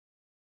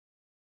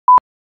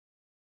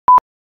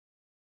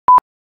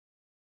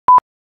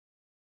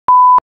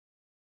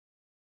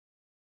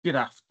Good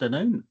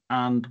afternoon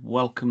and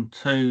welcome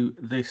to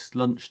this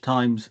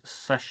lunchtime's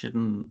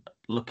session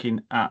looking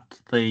at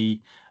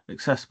the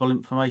accessible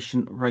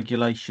information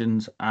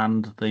regulations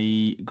and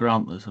the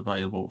grant that's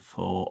available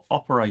for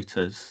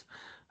operators.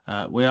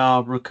 We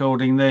are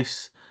recording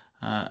this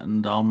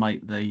and I'll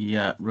make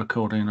the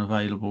recording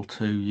available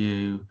to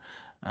you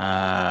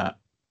over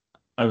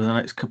the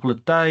next couple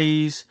of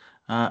days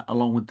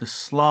along with the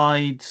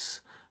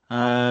slides.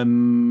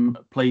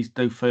 Please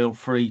do feel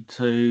free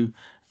to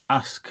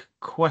ask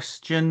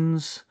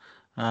questions.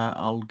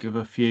 I'll give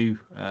a few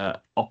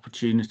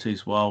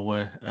opportunities while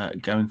we're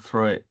going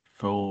through it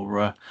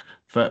for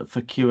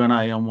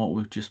Q&A on what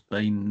we've just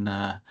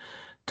been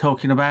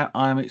talking about.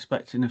 I'm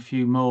expecting a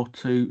few more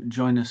to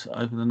join us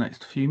over the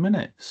next few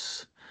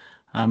minutes.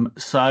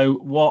 So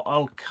what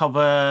I'll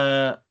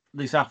cover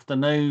this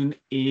afternoon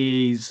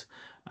is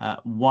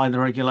why the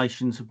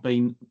regulations have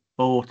been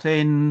brought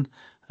in,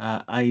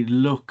 a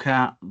look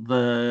at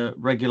the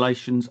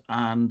regulations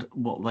and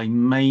what they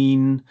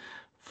mean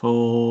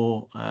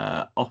for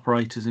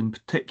operators in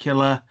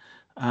particular,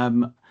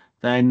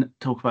 then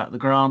talk about the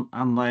grant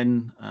and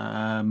then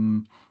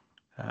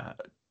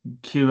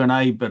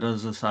Q&A, but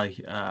as I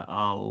say,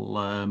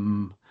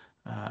 I'll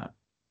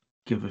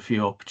give a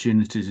few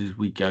opportunities as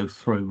we go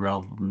through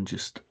rather than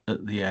just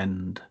at the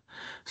end.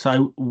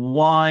 So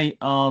why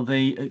are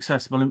the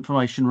accessible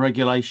information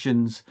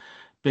regulations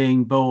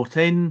being brought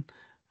in?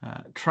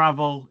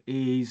 Travel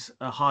is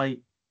a high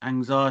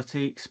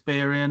anxiety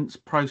experience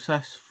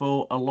process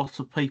for a lot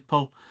of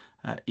people.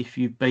 If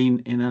you've been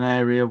in an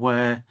area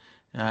where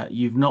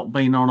you've not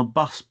been on a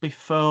bus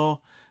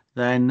before,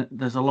 then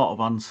there's a lot of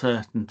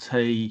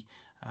uncertainty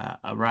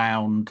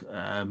around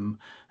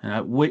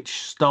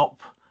which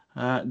stop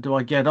do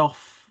I get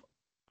off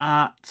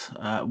at?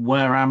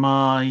 Where am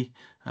I?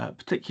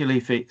 Particularly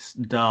if it's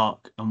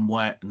dark and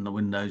wet and the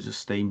windows are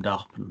steamed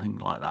up and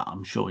things like that.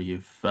 I'm sure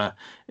you've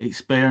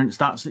experienced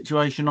that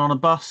situation on a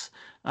bus.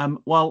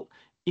 Well,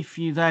 if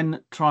you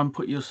then try and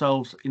put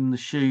yourselves in the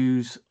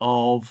shoes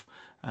of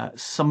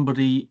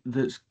somebody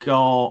that's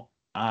got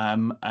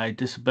a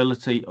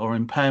disability or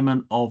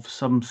impairment of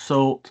some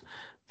sort,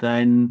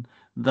 then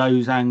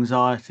those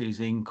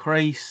anxieties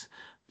increase.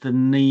 The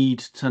need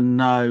to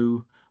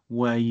know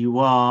where you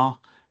are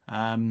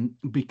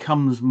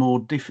becomes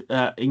more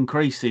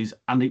increases,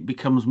 and it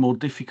becomes more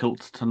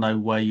difficult to know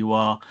where you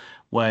are,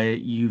 where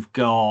you've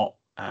got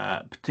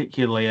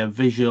particularly a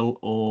visual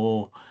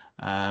or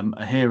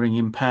a hearing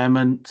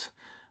impairment,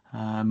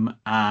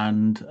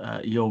 and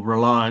you're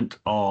reliant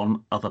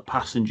on other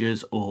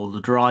passengers or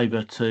the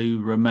driver to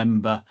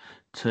remember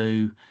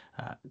to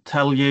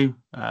tell you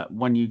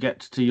when you get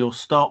to your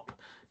stop.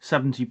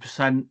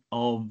 70%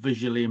 of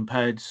visually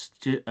impaired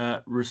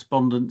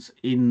respondents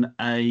in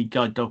a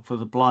Guide Dog for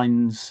the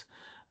Blind's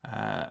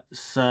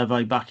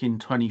survey back in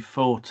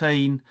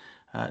 2014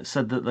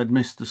 said that they'd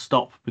missed the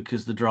stop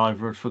because the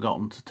driver had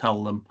forgotten to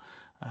tell them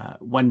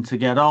when to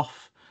get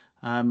off.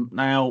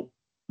 Now,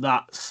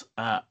 that's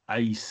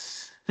a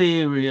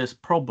serious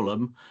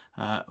problem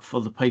for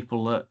the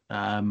people that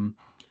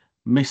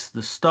miss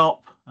the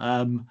stop.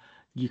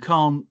 You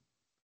can't,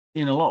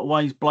 in a lot of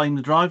ways, blame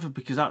the driver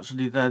because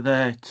actually they're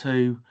there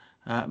to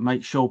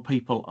make sure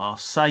people are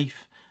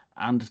safe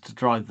and to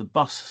drive the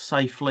bus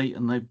safely,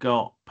 and they've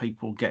got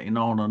people getting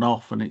on and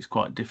off, and it's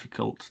quite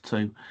difficult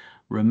to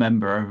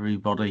remember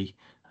everybody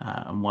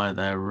and where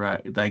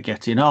they're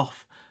getting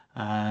off.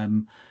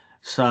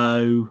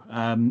 So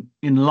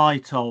in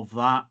light of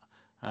that,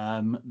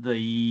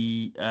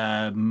 the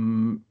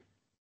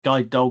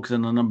guide dogs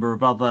and a number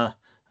of other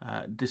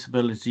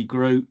disability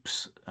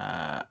groups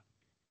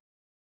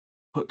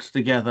put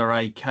together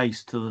a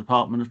case to the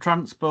Department of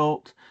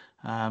Transport,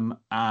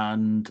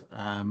 and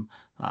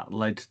that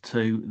led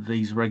to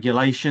these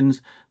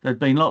regulations. There'd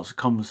been lots of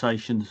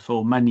conversations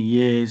for many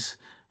years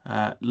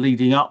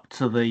leading up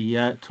to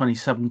the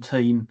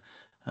 2017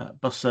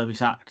 Bus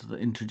Service Act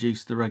that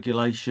introduced the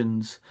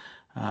regulations,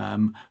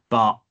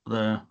 but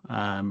the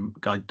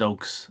Guide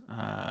Dogs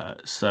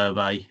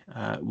survey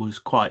was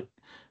quite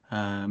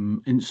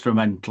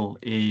instrumental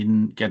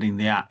in getting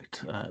the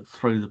act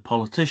through the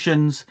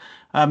politicians.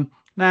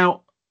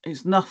 Now,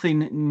 it's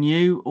nothing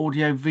new,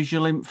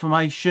 audio-visual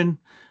information.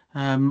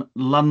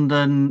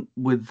 London,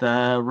 with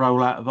their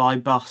rollout of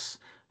iBus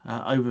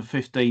over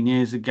 15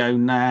 years ago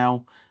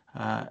now,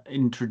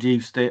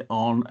 introduced it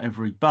on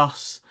every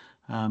bus.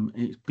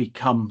 It's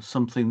become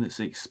something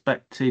that's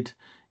expected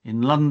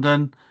in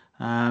London,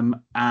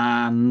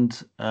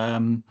 and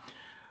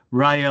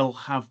Rail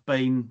have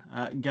been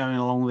going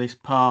along this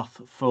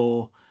path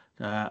for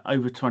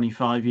over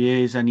 25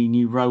 years. Any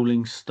new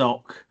rolling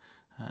stock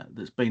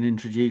that's been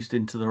introduced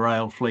into the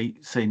rail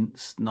fleet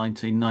since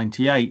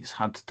 1998 has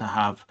had to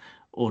have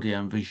audio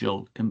and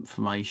visual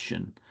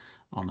information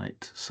on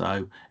it.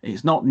 So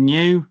it's not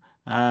new.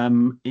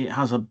 It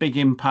has a big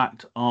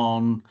impact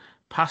on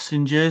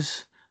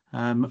passengers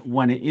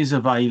when it is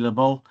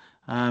available,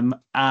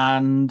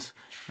 and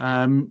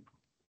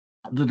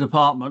the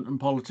department and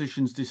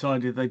politicians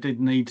decided they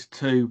did need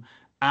to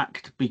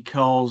act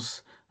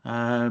because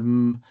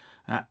outside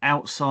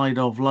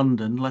of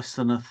London, less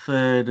than a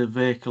third of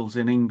vehicles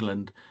in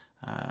England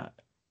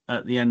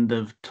at the end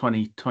of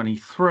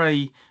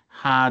 2023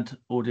 had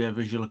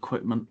audiovisual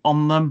equipment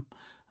on them.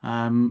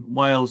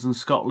 Wales and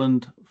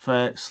Scotland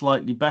fare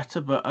slightly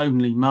better, but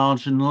only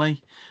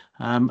marginally.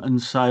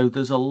 And so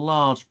there's a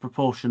large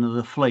proportion of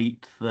the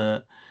fleet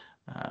that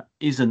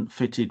isn't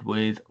fitted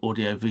with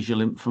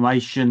audiovisual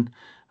information.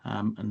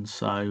 And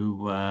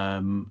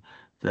so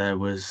there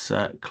was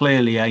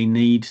clearly a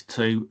need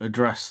to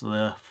address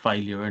the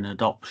failure in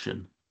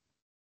adoption.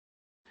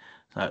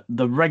 So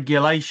the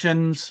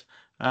regulations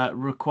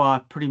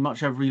require pretty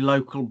much every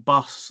local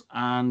bus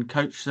and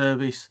coach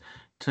service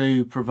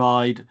to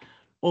provide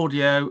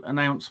audio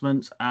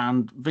announcements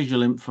and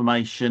visual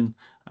information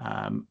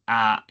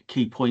at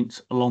key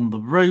points along the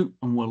route,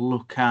 and we'll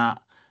look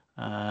at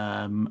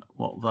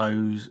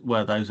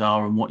where those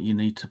are and what you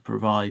need to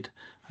provide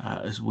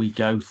as we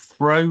go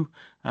through.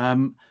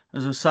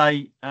 As I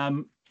say,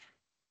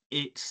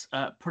 it's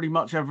pretty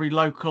much every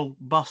local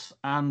bus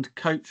and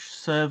coach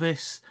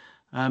service.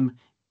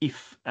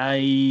 If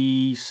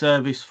a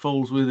service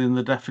falls within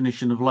the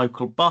definition of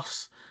local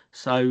bus,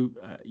 so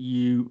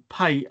you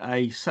pay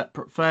a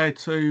separate fare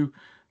to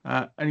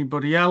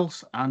anybody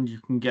else, and you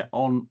can get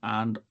on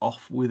and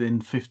off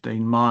within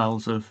 15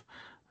 miles of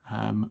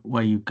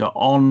where you got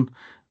on,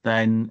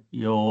 then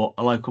you're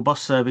a local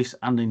bus service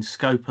and in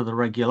scope of the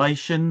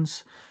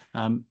regulations.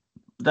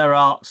 There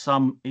are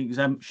some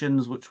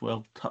exemptions which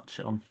we'll touch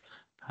on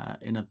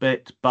in a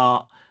bit,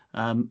 but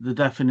the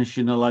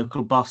definition of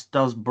local bus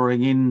does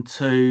bring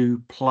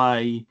into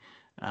play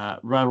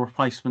rail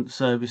replacement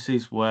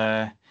services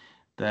where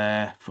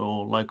they're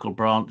for local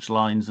branch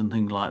lines and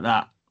things like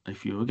that.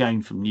 If you were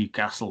going from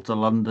Newcastle to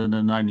London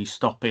and only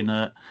stopping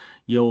at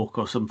York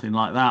or something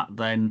like that,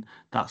 then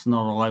that's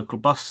not a local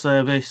bus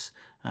service.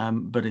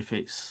 But if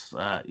it's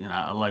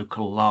a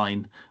local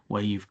line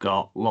where you've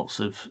got lots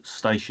of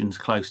stations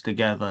close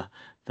together,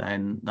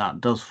 then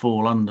that does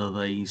fall under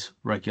these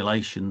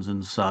regulations.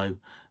 And so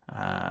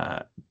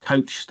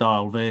coach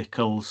style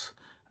vehicles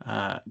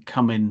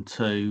come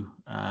into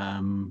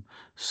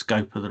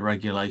scope of the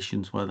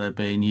regulations where they're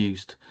being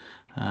used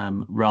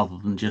rather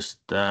than just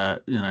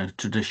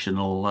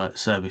traditional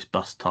service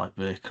bus type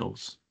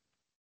vehicles.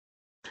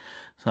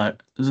 So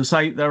as I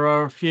say, there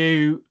are a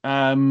few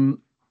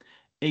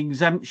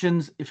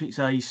exemptions. If it's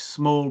a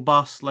small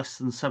bus, less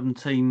than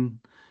 17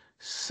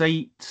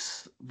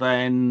 seats,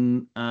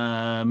 then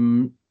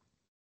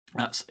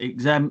that's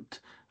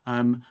exempt.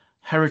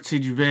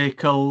 Heritage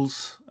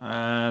vehicles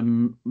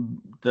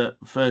that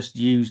first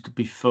used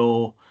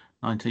before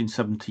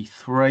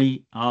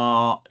 1973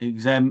 are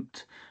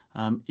exempt.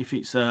 If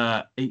it's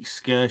a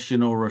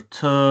excursion or a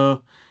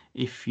tour,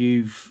 if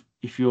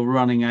you're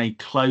running a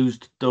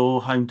closed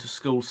door home to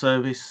school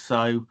service,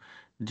 so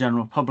the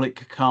general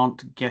public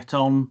can't get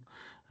on,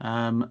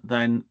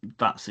 then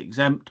that's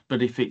exempt.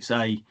 But if it's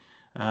a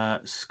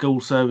school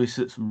service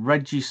that's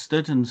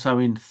registered, and so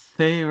in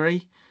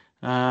theory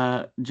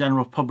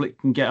general public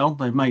can get on,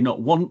 they may not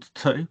want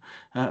to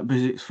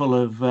because it's full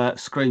of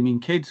screaming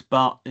kids,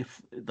 but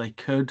if they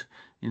could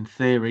in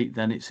theory,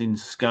 then it's in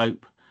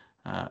scope.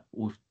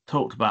 We've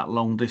talked about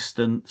long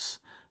distance,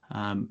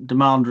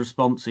 demand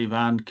responsive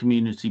and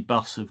community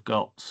bus have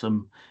got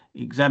some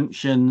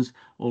exemptions,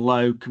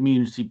 although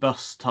community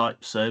bus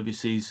type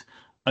services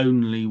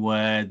only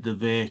where the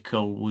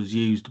vehicle was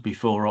used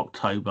before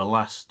October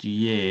last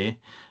year.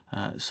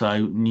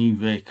 So new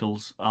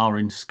vehicles are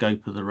in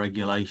scope of the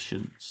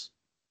regulations.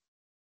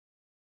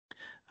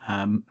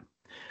 One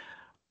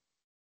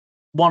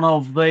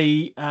of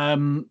the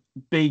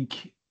big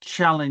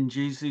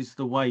challenges is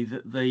the way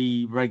that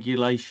the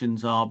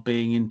regulations are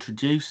being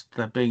introduced.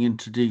 They're being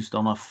introduced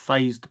on a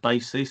phased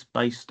basis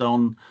based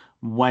on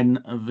when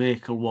a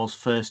vehicle was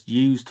first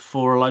used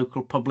for a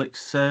local public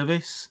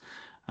service,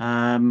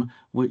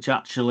 which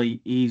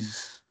actually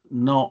is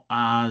not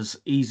as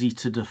easy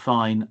to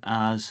define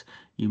as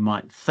you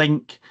might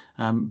think,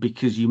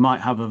 because you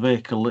might have a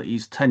vehicle that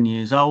is 10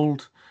 years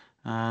old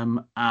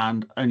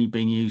and only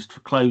being used for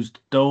closed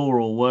door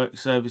or work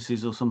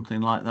services or something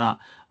like that,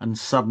 and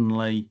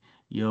suddenly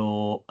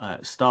you're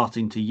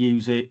starting to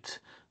use it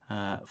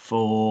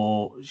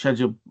for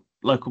scheduled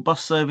local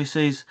bus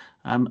services,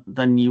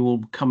 then you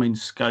will come in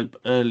scope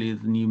earlier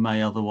than you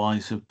may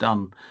otherwise have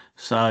done.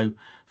 So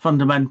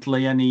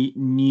fundamentally, any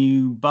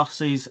new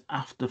buses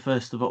after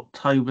 1st of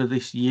October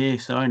this year,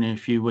 so only a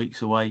few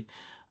weeks away,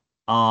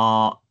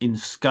 are in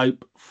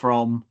scope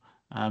from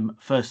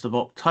 1st of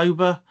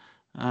October.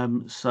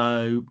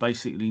 So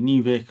basically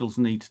new vehicles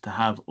need to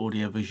have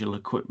audiovisual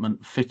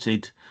equipment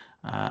fitted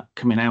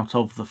coming out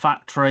of the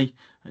factory.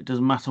 It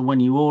doesn't matter when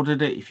you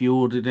ordered it. If you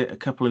ordered it a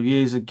couple of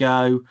years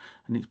ago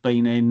and it's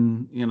been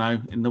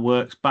in the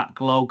works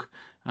backlog,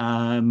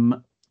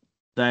 then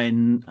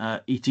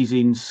it is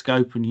in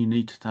scope and you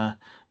need to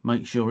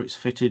make sure it's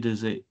fitted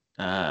as it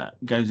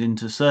goes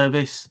into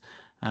service.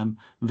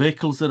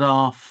 Vehicles that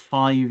are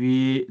 5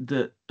 year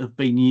that have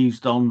been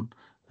used on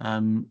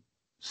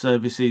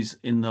services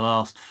in the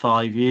last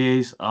 5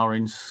 years are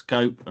in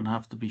scope and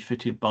have to be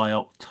fitted by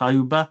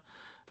October.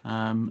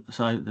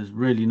 So there's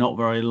really not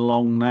very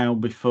long now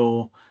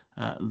before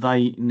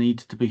they need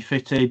to be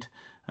fitted.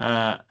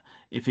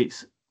 If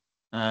it's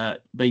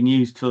been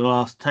used for the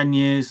last 10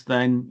 years,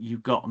 then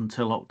you've got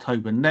until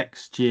October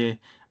next year,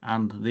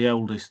 and the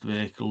oldest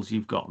vehicles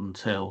you've got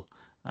until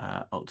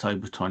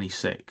October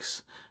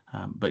 26.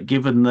 But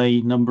given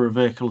the number of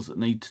vehicles that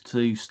need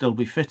to still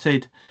be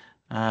fitted,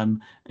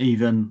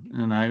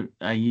 even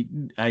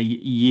a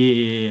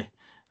year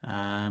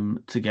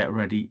to get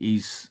ready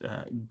is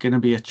going to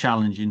be a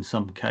challenge in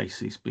some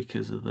cases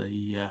because of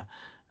the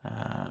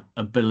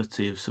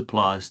ability of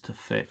suppliers to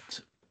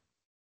fit.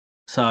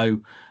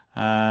 So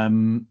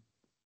the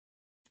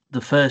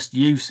first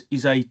use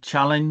is a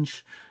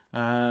challenge,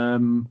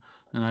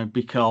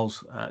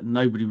 because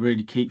nobody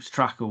really keeps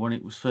track of when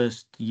it was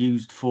first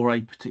used for a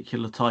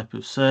particular type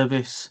of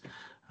service.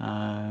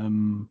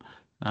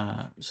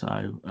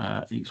 So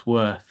it's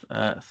worth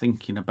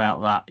thinking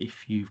about that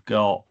if you've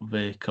got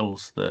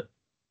vehicles that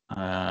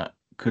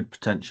could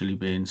potentially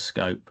be in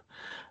scope.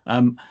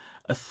 A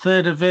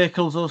third of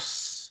vehicles or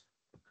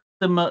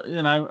similar,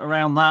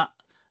 around that,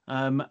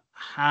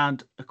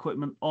 had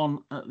equipment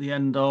on at the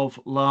end of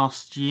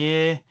last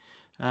year.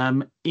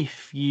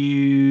 If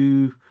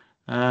you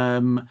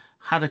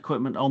had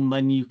equipment on,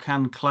 then you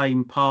can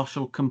claim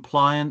partial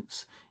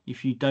compliance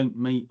if you don't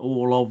meet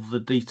all of the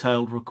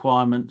detailed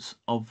requirements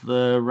of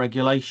the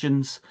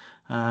regulations.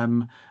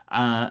 And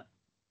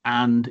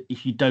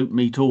if you don't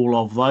meet all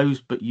of those,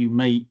 but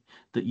you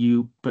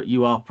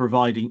are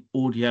providing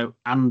audio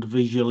and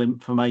visual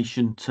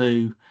information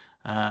to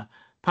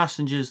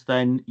passengers,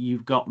 then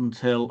you've got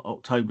until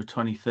October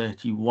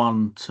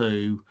 2031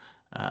 to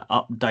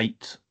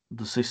update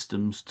the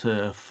systems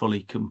to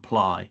fully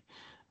comply.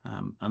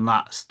 And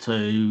that's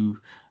to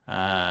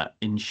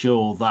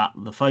ensure that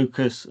the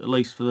focus, at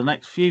least for the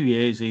next few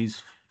years,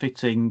 is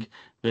fitting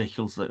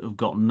vehicles that have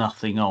got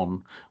nothing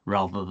on,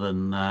 rather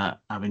than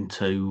having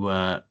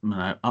to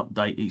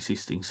update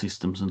existing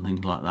systems and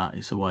things like that.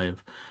 It's a way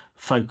of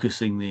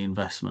focusing the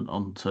investment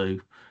onto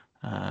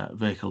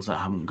vehicles that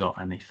haven't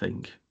got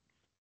anything.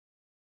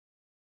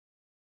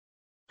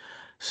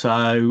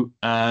 So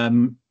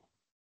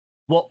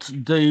what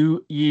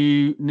do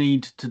you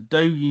need to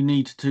do? You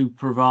need to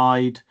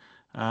provide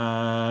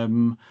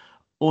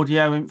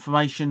audio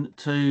information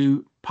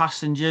to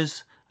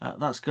passengers.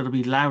 That's got to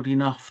be loud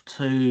enough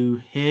to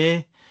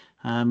hear.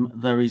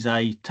 There is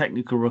a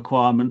technical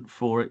requirement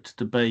for it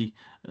to be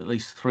at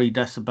least 3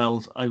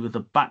 decibels over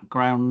the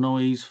background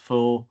noise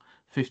for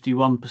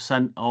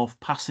 51% of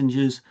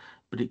passengers,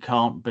 but it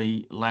can't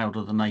be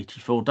louder than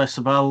 84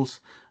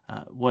 decibels.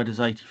 Where does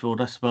 84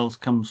 decibels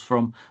comes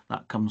from?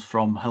 That comes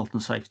from health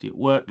and safety at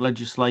work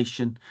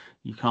legislation.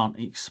 You can't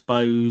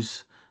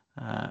expose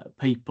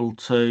people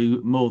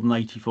to more than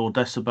 84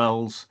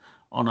 decibels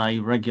on a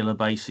regular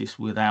basis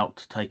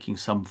without taking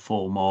some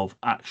form of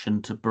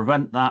action to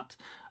prevent that,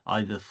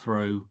 either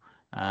through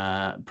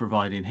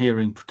providing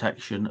hearing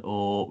protection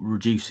or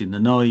reducing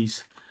the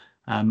noise.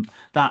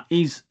 That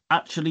is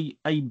actually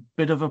a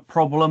bit of a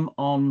problem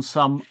on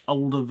some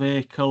older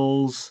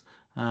vehicles,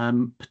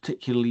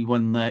 particularly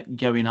when they're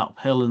going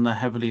uphill and they're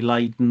heavily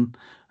laden,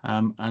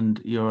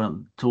 and you're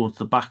towards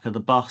the back of the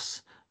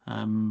bus.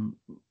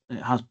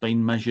 It has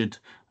been measured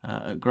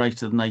at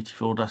greater than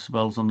 84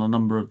 decibels on a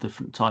number of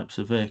different types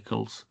of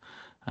vehicles.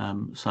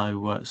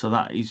 So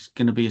that is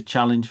going to be a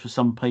challenge for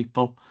some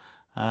people.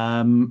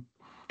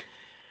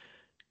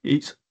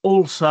 It's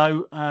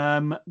also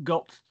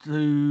got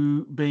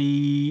to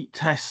be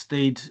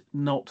tested,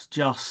 not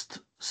just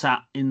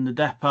sat in the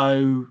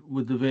depot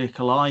with the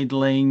vehicle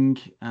idling.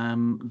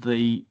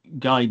 The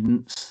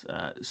guidance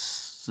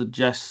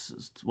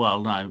suggests,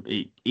 well, no,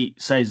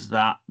 it says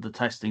that the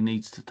testing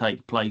needs to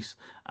take place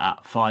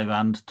at 5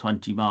 and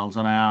 20 miles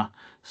an hour.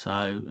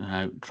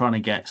 So trying to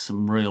get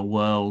some real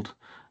world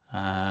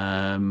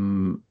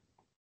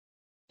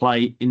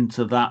play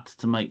into that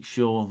to make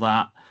sure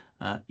that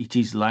it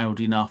is loud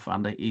enough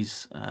and it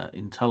is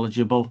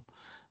intelligible.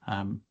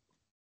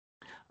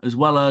 As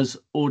well as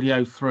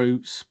audio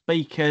through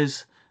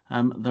speakers,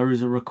 there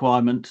is a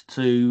requirement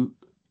to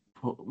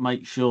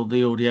make sure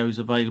the audio is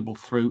available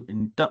through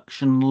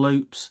induction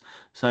loops.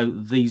 So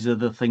these are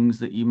the things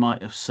that you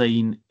might have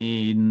seen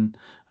in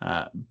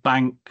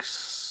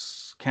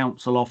banks,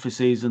 council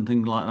offices and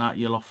things like that.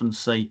 You'll often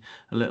see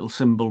a little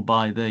symbol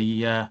by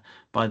the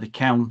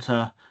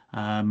counter.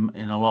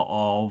 In a lot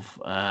of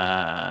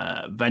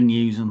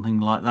venues and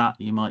things like that,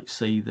 you might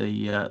see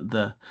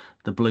the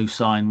blue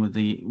sign with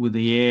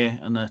the ear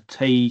and a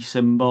T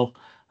symbol.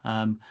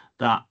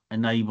 That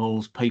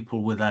enables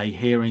people with a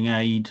hearing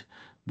aid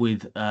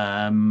with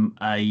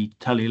a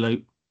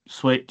teleloop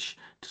switch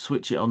to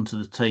switch it onto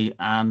the T,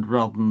 and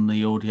rather than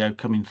the audio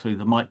coming through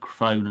the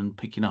microphone and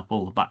picking up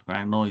all the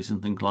background noise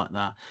and things like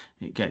that,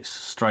 it gets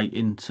straight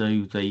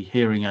into the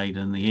hearing aid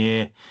in the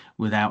ear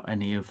without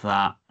any of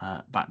that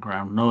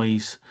background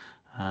noise.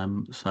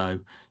 So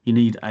you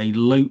need a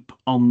loop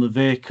on the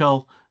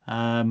vehicle.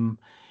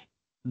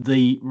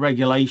 The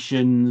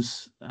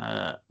regulations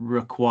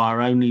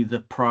require only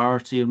the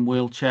priority and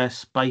wheelchair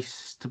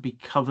space to be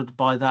covered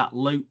by that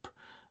loop.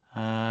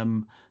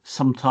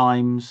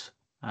 Sometimes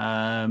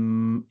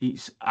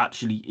it's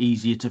actually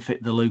easier to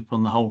fit the loop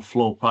on the whole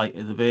floor plate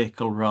of the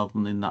vehicle rather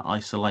than in that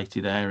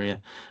isolated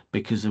area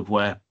because of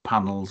where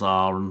panels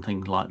are and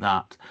things like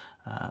that.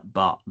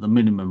 But the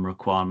minimum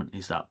requirement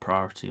is that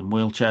priority and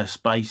wheelchair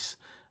space.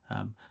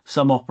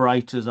 Some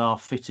operators are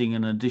fitting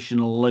an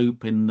additional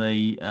loop in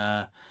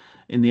the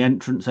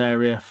entrance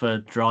area for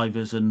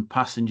drivers and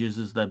passengers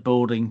as they're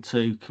boarding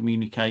to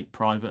communicate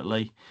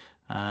privately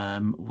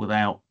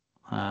without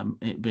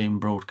it being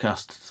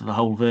broadcast to the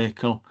whole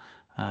vehicle.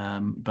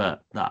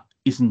 But that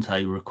isn't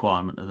a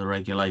requirement of the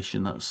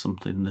regulation. That's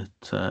something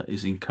that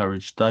is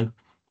encouraged, though.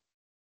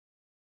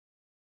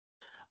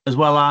 As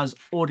well as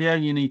audio,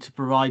 you need to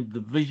provide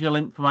the visual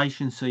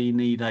information, so you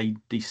need a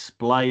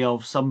display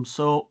of some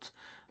sort.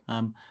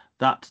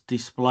 That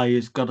display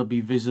has got to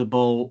be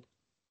visible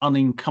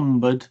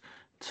unencumbered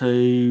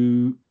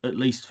to at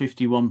least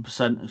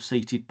 51% of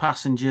seated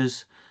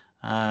passengers.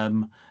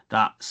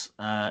 That's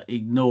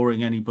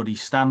ignoring anybody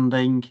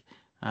standing.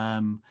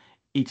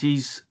 It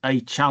is a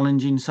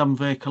challenge in some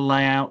vehicle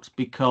layouts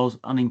because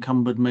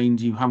unencumbered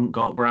means you haven't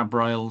got grab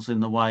rails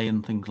in the way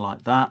and things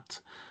like that.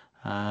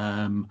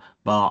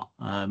 But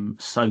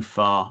so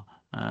far,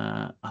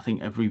 I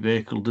think every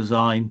vehicle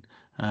design,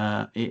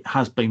 it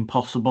has been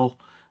possible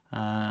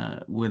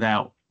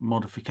without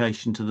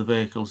modification to the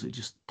vehicles. It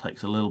just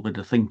takes a little bit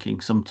of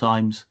thinking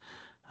sometimes.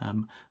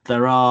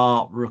 There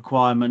are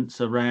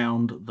requirements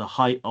around the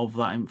height of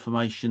that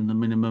information, the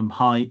minimum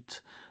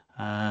height,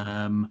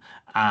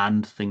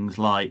 and things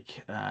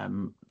like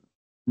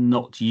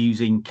not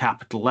using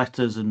capital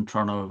letters and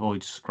trying to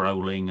avoid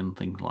scrolling and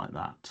things like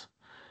that.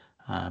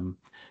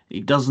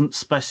 It doesn't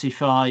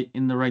specify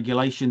in the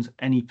regulations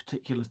any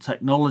particular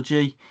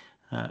technology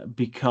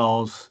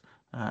because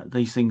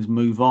these things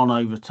move on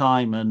over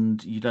time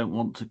and you don't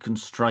want to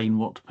constrain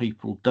what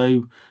people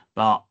do,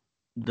 but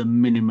the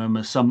minimum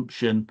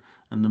assumption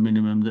and the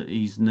minimum that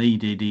is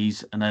needed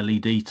is an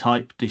LED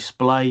type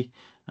display.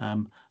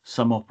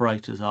 Some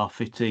operators are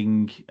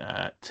fitting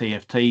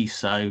TFT,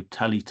 so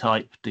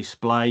teletype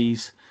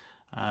displays,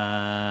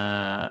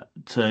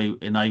 to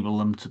enable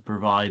them to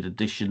provide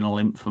additional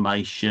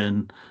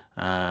information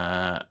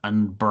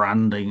and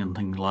branding and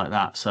things like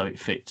that, so it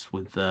fits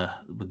with the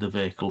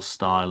vehicle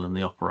style and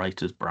the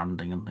operator's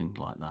branding and things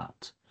like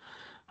that.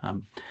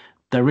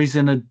 There is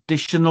an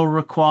additional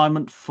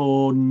requirement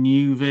for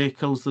new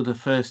vehicles that are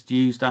first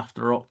used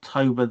after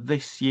October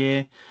this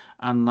year,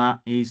 and that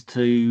is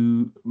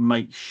to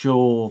make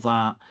sure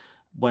that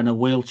when a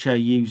wheelchair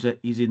user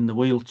is in the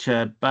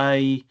wheelchair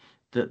bay,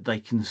 that they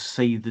can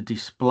see the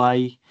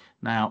display.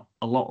 Now,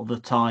 a lot of the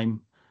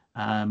time,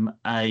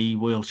 a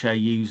wheelchair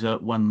user,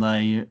 when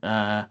they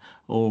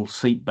all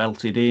seat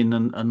belted in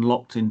and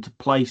locked into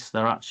place,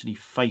 they're actually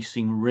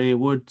facing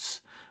rearwards,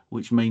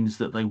 which means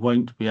that they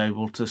won't be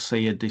able to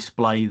see a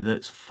display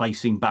that's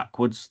facing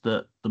backwards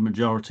that the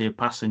majority of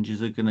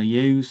passengers are going to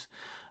use.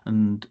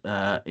 And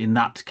in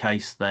that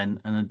case, then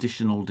an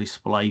additional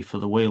display for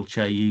the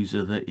wheelchair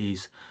user that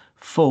is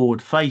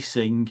forward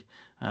facing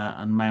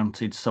and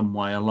mounted some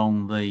way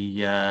along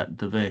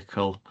the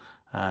vehicle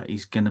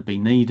is going to be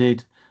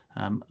needed.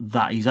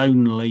 That is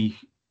only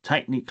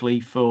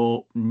technically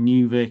for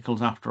new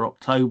vehicles after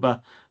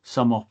October.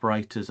 Some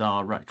operators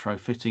are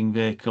retrofitting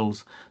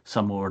vehicles.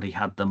 Some already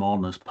had them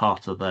on as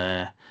part of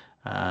their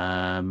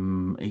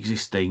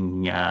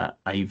existing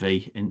AV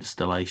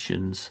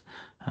installations.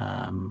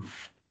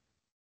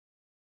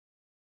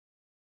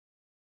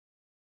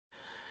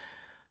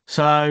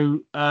 So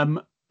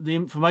the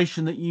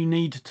information that you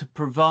need to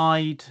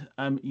provide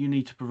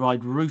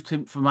route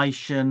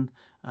information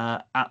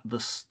at the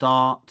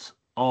start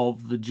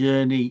of the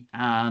journey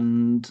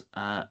and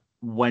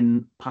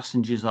when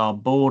passengers are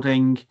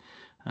boarding,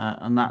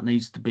 and that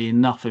needs to be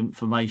enough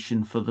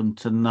information for them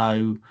to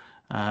know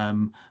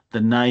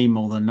the name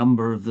or the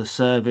number of the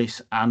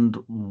service and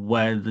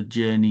where the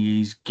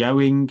journey is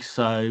going.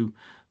 So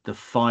the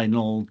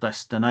final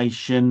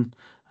destination,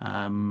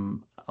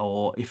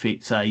 or if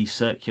it's a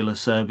circular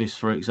service,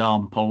 for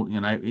example,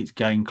 it's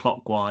going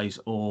clockwise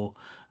or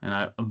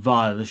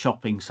via the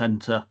shopping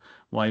centre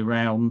way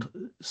round,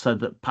 so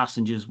that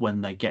passengers,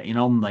 when they're getting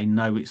on, they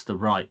know it's the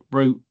right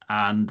route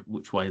and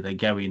which way they're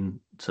going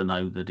to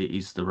know that it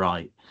is the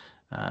right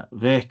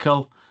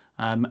vehicle.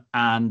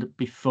 And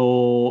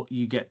before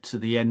you get to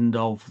the end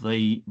of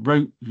the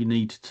route, you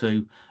need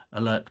to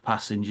alert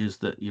passengers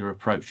that you're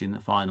approaching the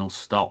final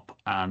stop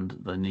and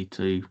they need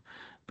to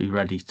be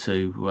ready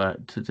to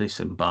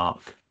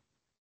disembark.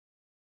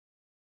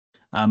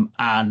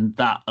 And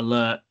that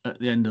alert at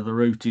the end of the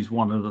route is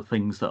one of the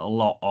things that a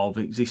lot of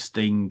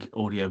existing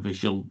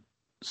audiovisual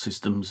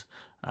systems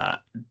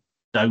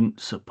don't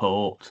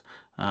support,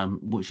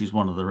 which is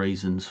one of the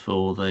reasons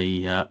for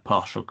the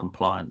partial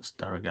compliance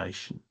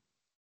derogation.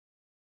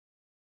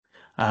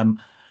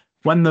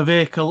 When the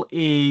vehicle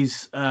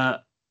is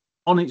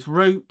on its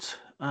route,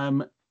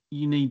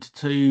 you need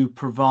to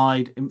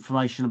provide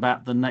information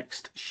about the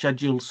next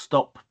scheduled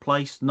stop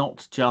place,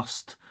 not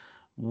just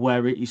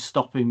where it is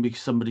stopping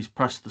because somebody's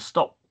pressed the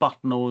stop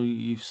button or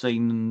you've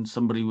seen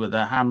somebody with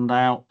their hand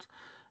out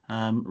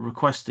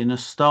requesting a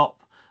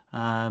stop.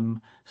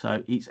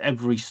 So it's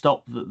every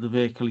stop that the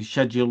vehicle is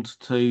scheduled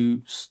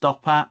to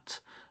stop at.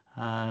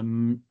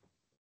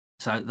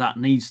 So that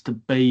needs to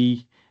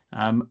be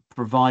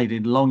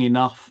provided long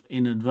enough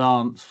in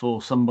advance for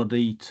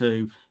somebody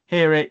to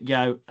hear it,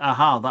 go,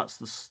 aha, that's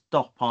the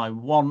stop I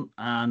want,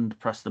 and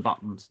press the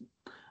buttons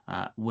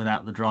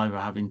without the driver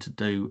having to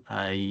do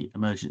a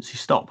emergency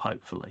stop,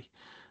 hopefully.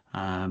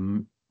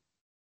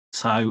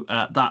 So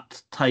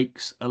that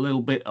takes a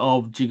little bit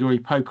of jiggery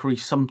pokery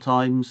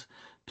sometimes,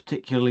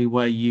 particularly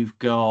where you've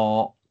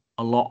got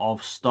a lot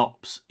of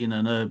stops in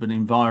an urban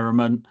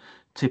environment.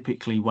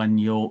 Typically, when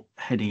you're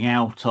heading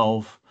out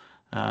of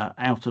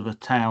a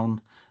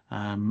town,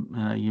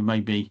 you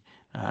may be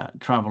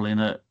traveling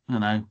at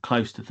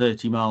close to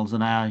 30 miles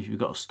an hour. If you've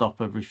got to stop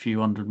every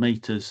few hundred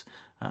meters,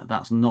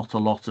 that's not a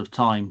lot of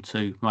time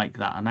to make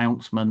that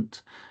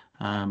announcement.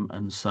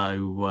 And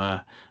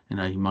so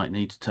you might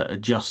need to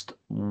adjust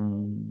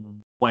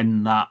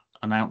when that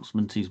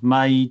announcement is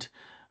made.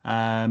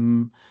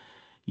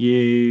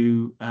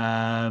 You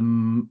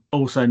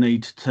also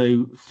need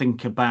to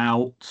think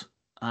about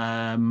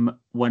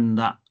when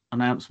that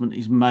announcement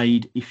is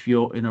made if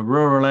you're in a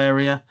rural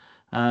area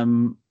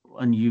and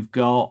you've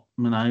got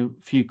a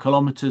few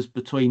kilometers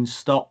between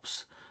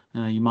stops.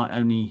 You might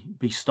only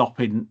be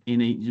stopping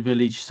in each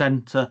village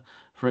centre,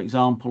 for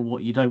example.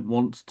 What you don't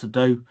want to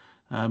do,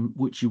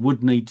 which you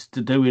would need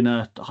to do in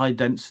a high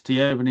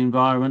density urban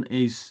environment,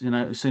 is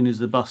as soon as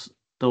the bus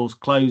doors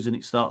close and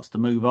it starts to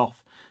move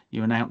off,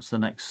 you announce the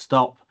next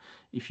stop.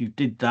 If you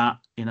did that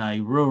in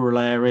a rural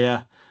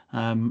area,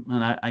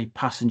 a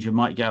passenger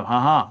might go,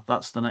 haha,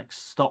 that's the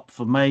next stop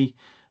for me,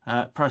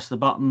 press the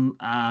button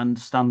and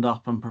stand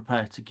up and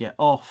prepare to get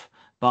off.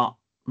 But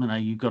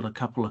you've got a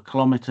couple of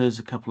kilometers,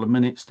 a couple of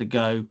minutes to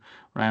go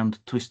around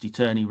twisty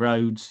turny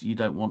roads. You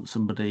don't want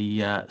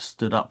somebody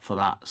stood up for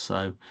that.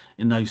 So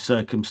in those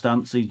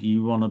circumstances,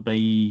 you want to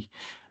be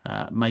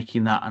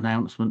making that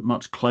announcement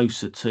much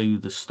closer to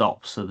the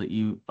stop so that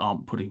you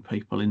aren't putting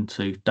people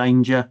into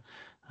danger.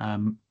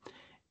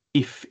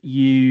 If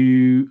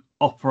you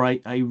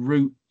operate a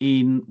route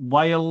in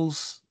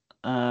Wales,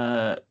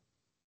 bus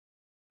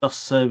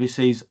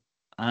services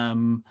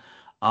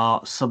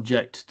are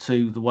subject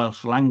to the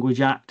Welsh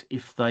Language Act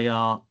if they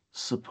are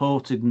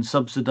supported and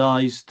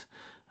subsidised,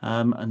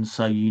 and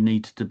so you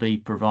need to be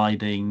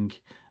providing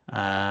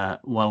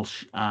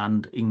Welsh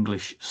and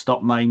English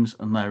stop names,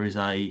 and there is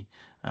a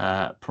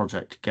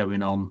project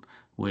going on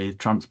with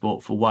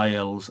Transport for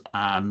Wales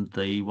and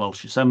the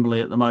Welsh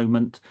Assembly at the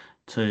moment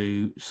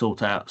to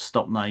sort out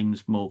stop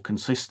names more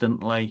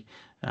consistently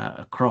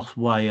across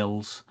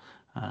Wales.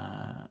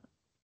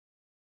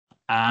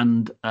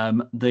 And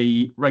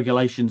the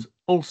regulations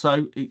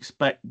also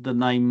expect the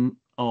name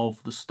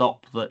of the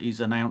stop that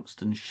is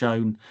announced and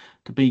shown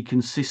to be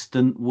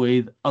consistent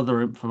with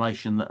other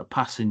information that a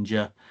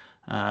passenger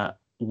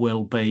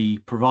will be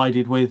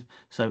provided with.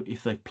 So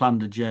if they've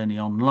planned a journey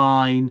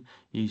online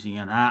using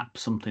an app,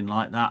 something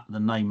like that, the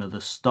name of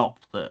the stop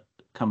that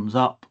comes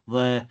up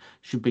there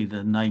should be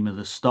the name of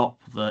the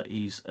stop that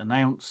is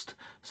announced,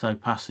 so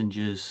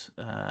passengers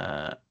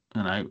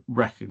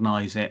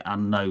recognize it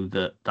and know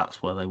that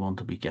that's where they want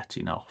to be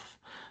getting off.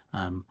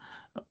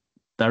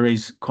 There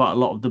is quite a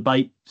lot of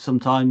debate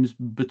sometimes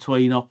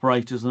between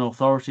operators and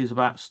authorities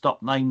about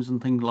stop names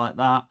and things like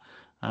that.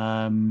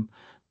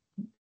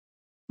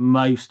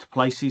 Most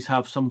places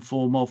have some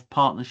form of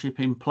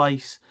partnership in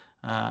place,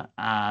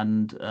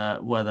 and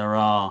where there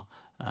are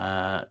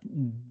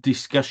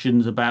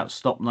discussions about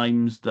stop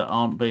names that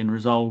aren't being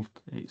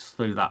resolved, it's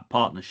through that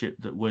partnership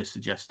that we're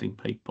suggesting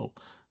people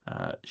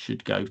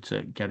should go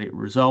to get it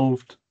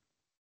resolved.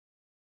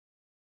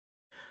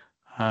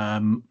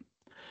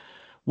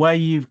 Where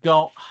you've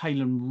got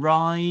hail and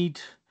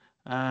ride,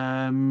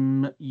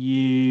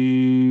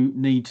 you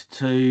need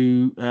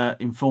to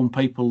inform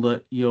people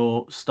that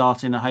you're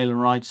starting a hail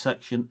and ride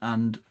section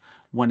and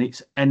when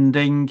it's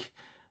ending.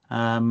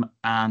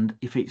 And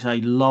if it's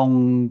a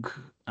long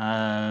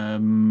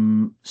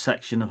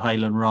section of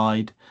hail and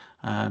ride,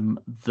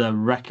 the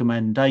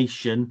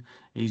recommendation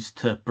is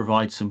to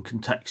provide some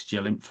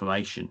contextual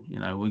information.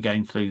 We're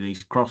going through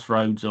these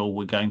crossroads or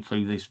we're going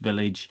through this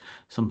village,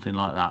 something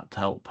like that, to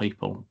help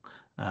people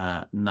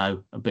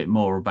know a bit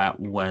more about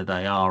where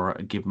they are at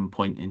a given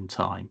point in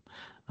time.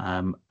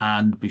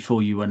 And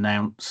before you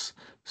announce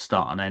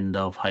start and end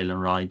of hail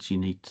and rides, you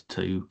need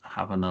to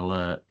have an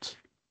alert.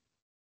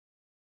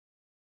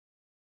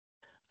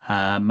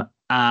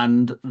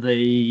 And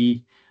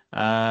the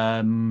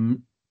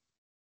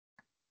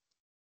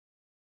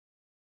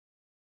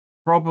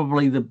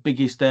probably the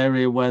biggest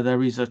area where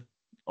there is a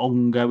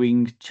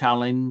ongoing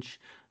challenge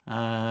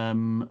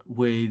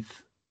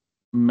with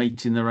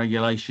meeting the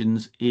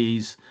regulations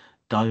is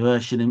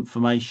diversion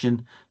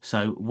information.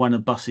 So when a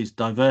bus is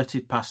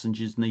diverted,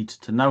 passengers need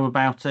to know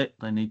about it.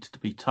 They need to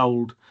be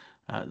told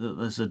that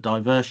there's a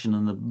diversion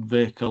and the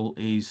vehicle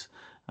is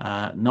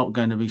not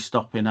going to be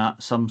stopping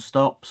at some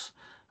stops.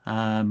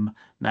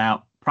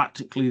 Now,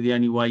 practically the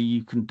only way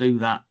you can do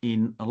that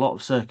in a lot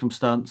of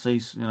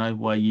circumstances,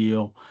 where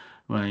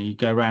when you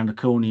go around a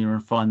corner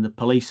and find the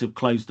police have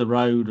closed the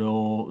road,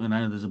 or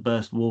there's a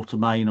burst water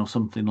main or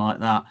something like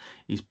that,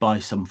 is by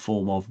some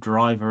form of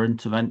driver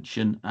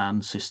intervention,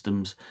 and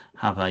systems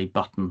have a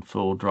button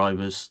for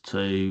drivers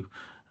to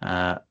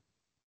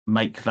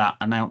make that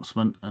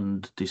announcement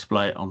and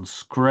display it on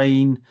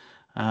screen.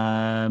 There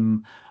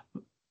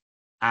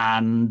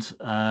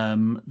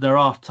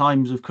are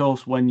times, of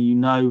course, when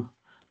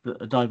that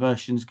a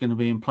diversion is going to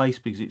be in place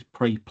because it's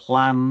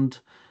pre-planned.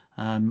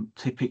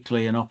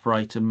 Typically, an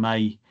operator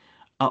may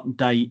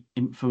update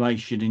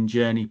information in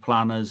journey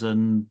planners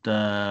and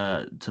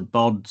to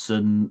BODs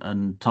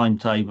and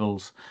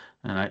timetables.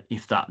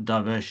 If that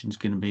diversion is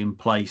going to be in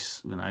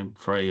place,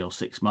 3 or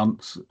 6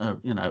 months,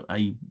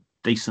 a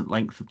decent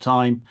length of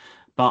time.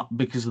 But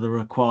because of the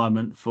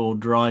requirement for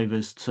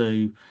drivers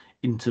to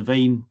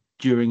intervene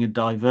during a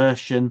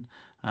diversion,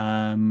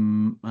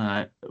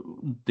 the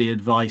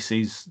advice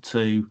is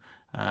to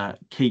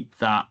keep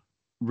that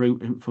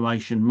route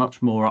information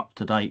much more up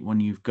to date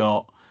when you've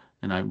got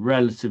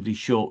relatively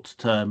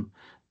short-term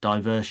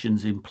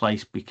diversions in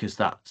place, because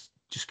that's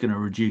just going to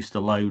reduce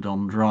the load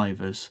on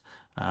drivers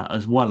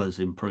as well as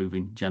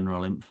improving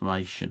general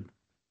information.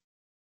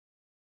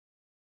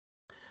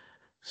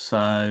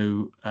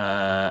 So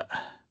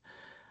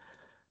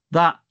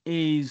that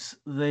is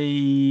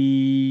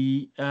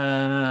the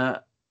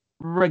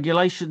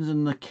regulations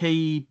and the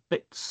key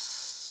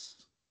bits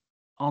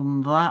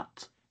on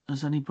that.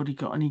 Has anybody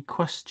got any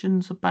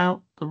questions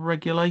about the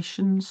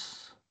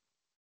regulations?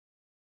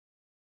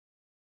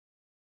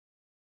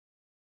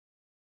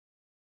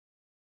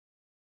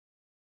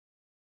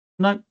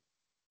 No?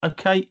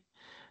 Okay.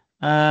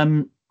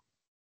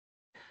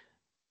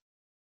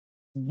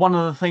 One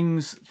of the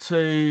things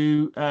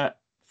to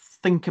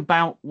think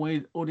about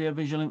with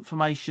audiovisual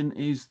information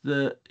is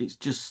that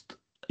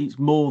it's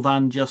more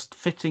than just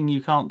fitting.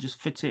 You can't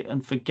just fit it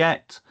and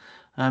forget.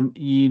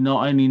 You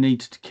not only need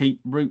to keep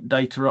route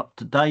data up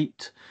to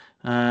date.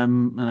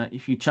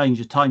 If you change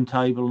a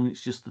timetable and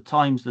it's just the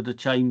times that are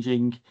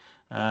changing,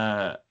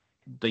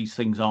 these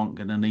things aren't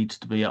going to need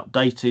to be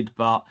updated.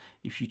 But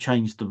if you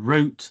change the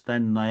route,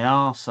 then they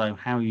are. So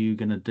how are you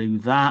going to do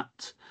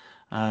that?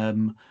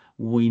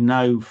 We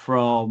know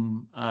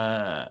from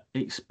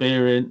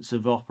experience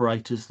of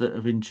operators that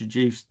have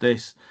introduced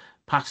this,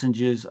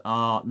 passengers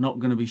are not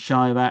going to be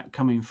shy about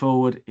coming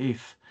forward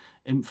if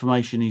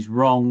information is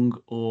wrong,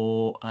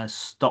 or a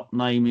stop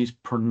name is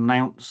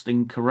pronounced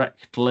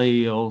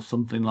incorrectly or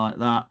something like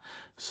that.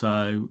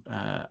 So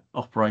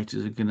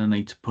operators are going to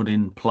need to put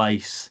in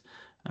place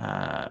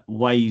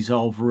ways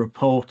of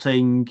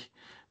reporting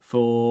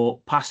for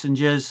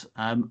passengers.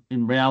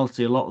 In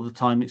reality, a lot of the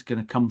time it's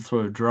going to come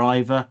through a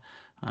driver.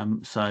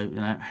 So,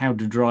 how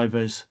do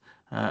drivers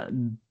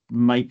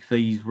make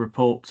these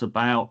reports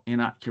about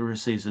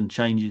inaccuracies and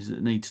changes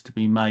that needs to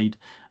be made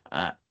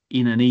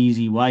in an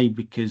easy way,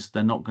 because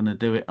they're not going to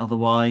do it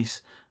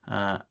otherwise.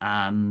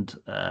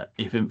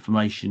 If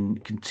information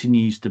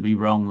continues to be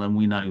wrong, then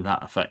we know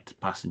that affects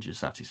passenger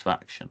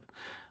satisfaction.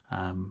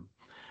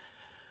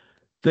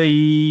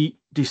 The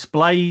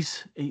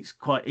displays, it's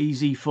quite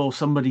easy for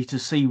somebody to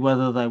see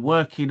whether they're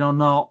working or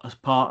not as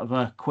part of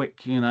a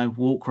quick,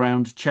 walk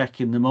around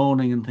check in the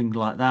morning and things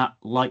like that.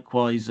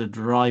 Likewise, a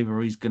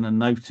driver is going to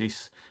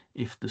notice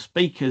if the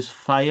speakers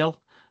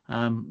fail.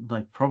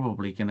 They're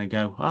probably going to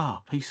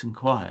go, peace and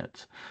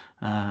quiet.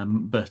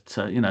 But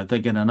they're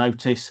going to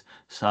notice.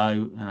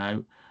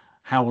 So,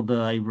 how do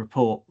they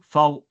report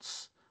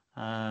faults?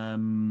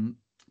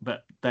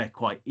 But they're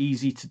quite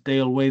easy to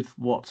deal with.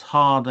 What's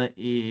harder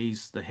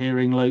is the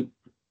hearing loop,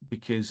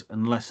 because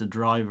unless a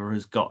driver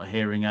has got a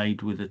hearing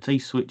aid with a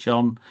T-switch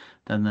on,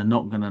 then they're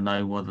not going to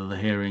know whether the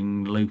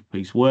hearing loop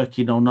is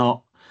working or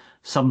not.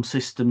 Some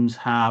systems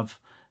have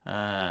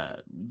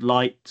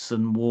lights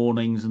and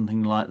warnings and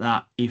things like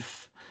that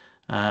if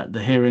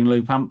the hearing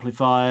loop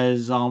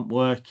amplifiers aren't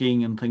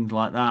working and things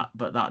like that,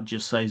 but that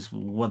just says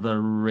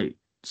whether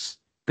it's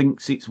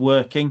thinks it's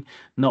working,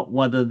 not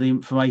whether the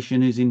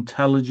information is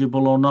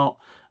intelligible or not.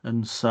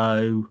 And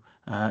so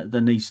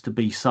there needs to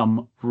be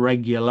some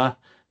regular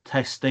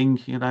testing.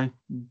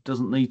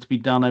 Doesn't need to be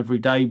done every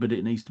day, but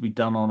it needs to be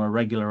done on a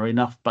regular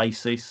enough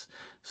basis.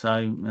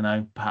 So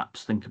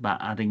perhaps think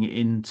about adding it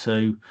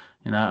into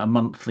a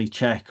monthly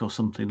check or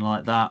something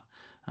like that.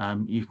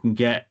 You can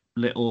get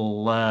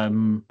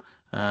little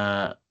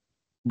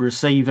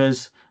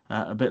receivers,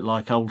 a bit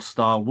like old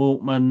style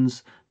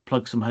Walkmans,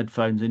 plug some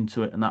headphones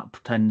into it, and that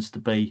pretends to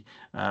be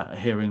a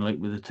hearing loop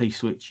with a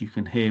T-switch. You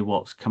can hear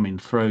what's coming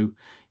through.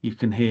 You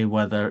can hear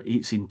whether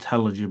it's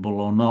intelligible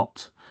or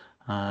not.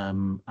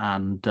 And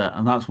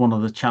that's one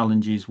of the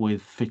challenges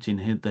with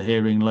fitting the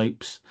hearing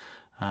loops,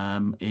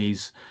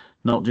 is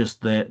not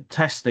just the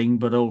testing,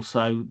 but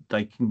also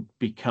they can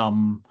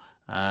become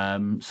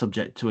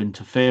subject to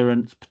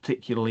interference,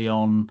 particularly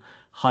on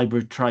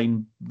hybrid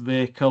train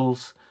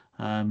vehicles.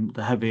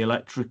 the heavy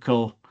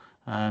electrical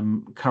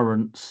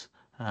currents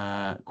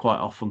quite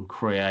often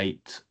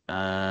create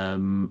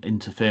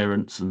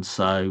interference, and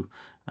so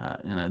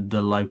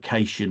the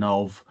location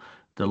of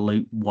the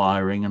loop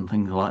wiring and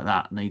things like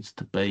that needs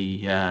to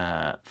be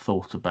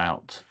thought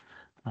about,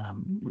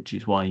 which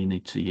is why you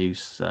need to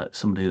use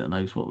somebody that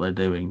knows what they're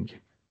doing.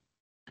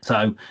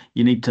 So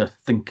you need to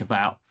think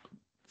about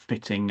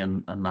fitting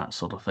and that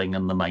sort of thing,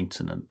 and the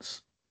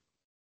maintenance.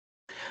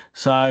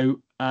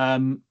 So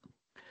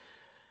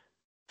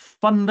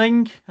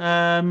funding,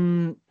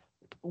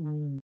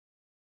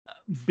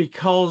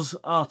 because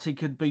RTIG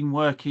had been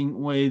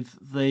working with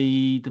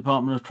the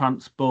Department of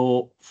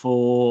Transport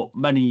for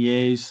many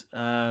years,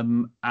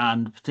 and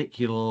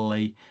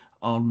particularly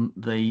on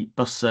the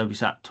Bus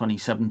Service Act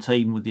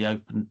 2017 with the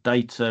open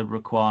data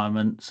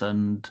requirements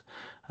and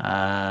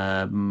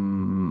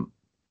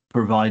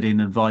providing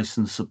advice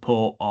and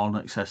support on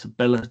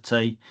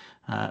accessibility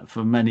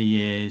for many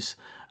years.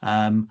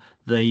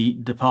 The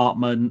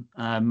department,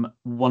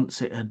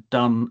 once it had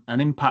done an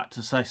impact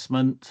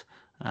assessment,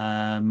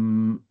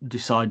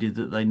 decided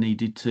that they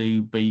needed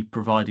to be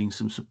providing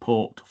some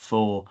support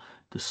for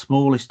the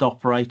smallest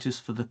operators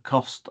for the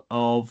cost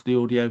of the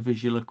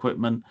audiovisual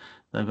equipment.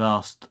 They've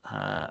asked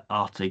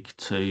RTIG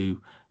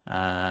to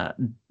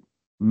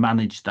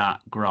manage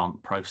that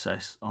grant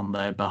process on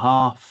their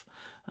behalf.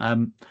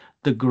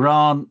 The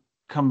grant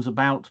comes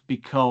about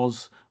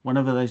because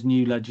whenever there's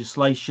new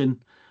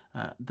legislation,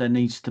 there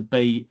needs to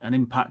be an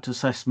impact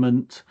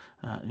assessment.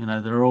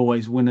 There are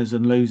always winners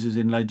and losers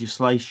in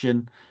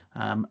legislation,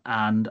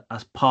 and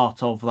as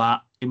part of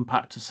that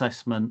impact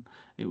assessment,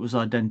 it was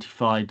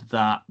identified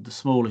that the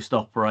smallest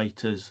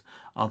operators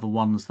are the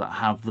ones that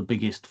have the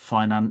biggest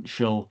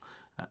financial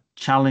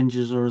challenge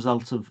as a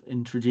result of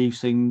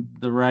introducing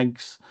the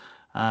regs.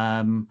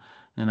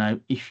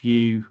 If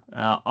you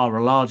are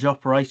a large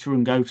operator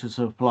and go to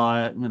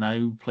supplier,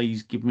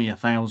 please give me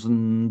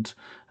 1,000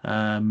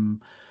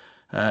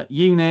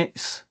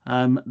 units,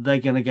 they're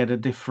going to get a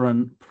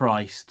different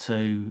price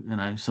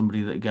to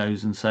somebody that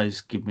goes and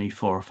says give me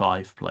 4 or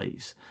 5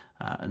 please,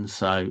 and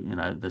so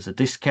there's a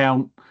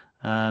discount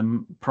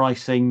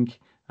pricing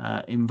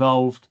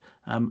involved.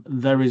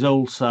 There is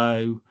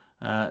also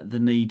the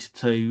need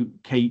to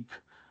keep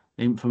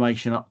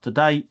information up to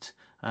date,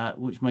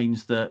 which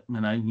means that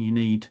you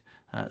need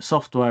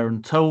software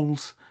and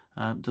tools.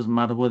 It doesn't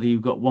matter whether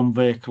you've got 1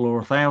 vehicle or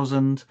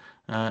 1,000.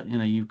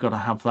 You've got to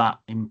have that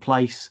in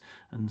place,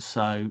 and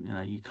so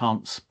you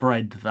can't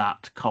spread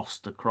that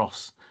cost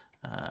across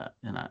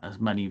as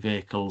many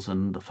vehicles,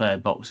 and the fare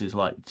box is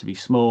likely to be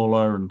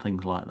smaller and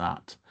things like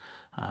that.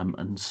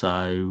 And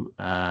so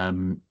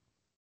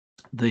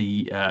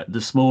the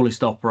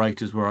smallest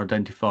operators were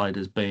identified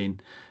as being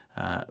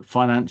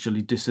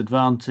financially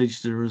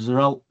disadvantaged as a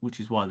result, which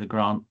is why the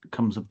grant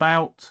comes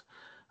about.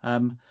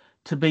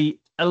 To be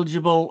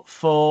eligible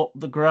for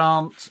the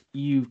grant,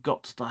 you've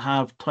got to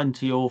have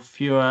 20 or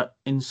fewer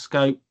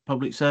in-scope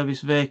public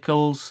service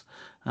vehicles.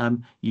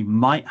 You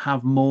might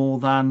have more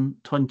than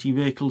 20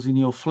 vehicles in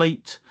your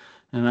fleet.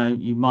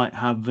 You might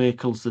have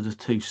vehicles that are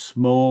too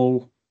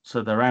small,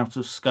 so they're out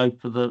of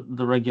scope of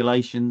the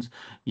regulations.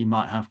 You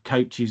might have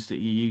coaches that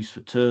you use for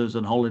tours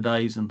and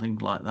holidays and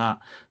things like that.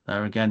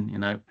 They're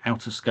again,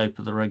 out of scope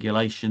of the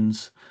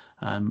regulations.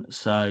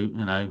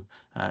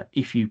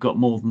 If you've got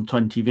more than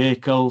 20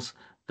 vehicles,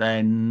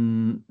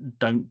 then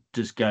don't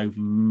just go,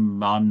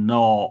 I'm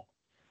not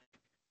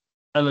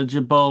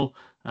eligible.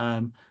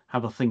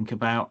 Have a think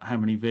about how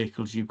many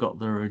vehicles you've got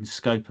that are in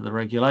scope of the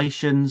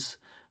regulations.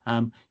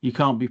 You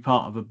can't be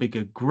part of a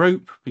bigger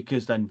group,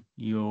 because then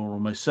you're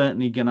almost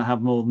certainly going to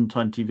have more than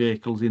 20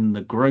 vehicles in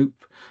the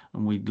group,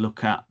 and we'd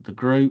look at the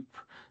group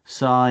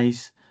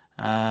size,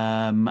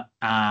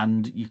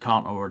 and you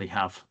can't already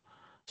have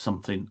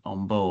something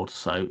on board.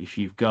 So if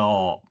you've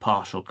got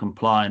partial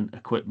compliant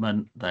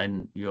equipment,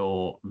 then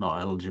you're not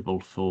eligible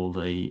for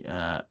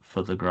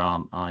the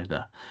grant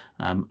either.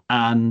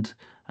 And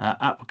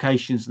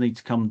applications need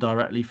to come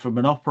directly from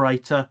an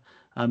operator.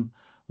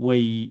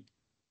 We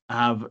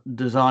have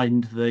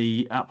designed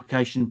the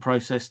application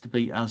process to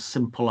be as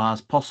simple as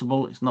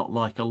possible. It's not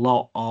like a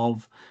lot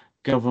of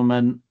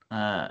government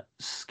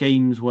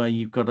schemes where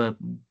you've got to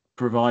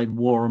provide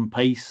war and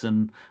peace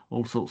and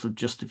all sorts of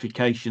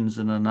justifications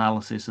and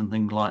analysis and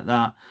things like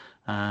that.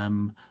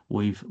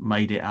 We've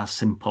made it as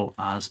simple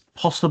as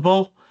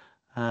possible,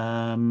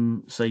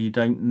 so you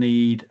don't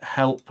need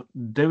help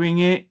doing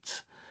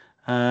it.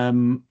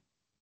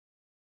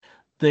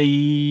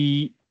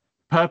 The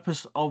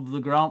purpose of the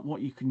grant,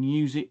 what you can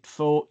use it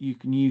for, you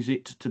can use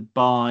it to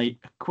buy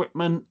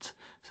equipment.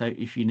 So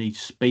if you need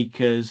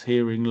speakers,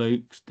 hearing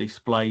loops,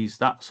 displays,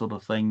 that sort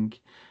of thing.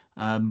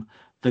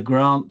 The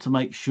grant, to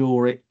make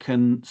sure it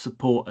can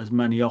support as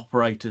many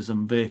operators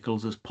and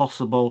vehicles as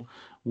possible,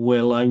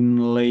 will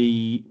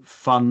only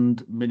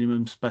fund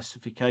minimum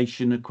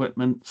specification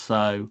equipment.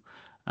 So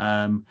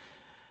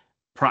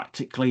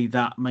practically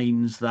that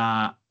means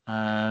that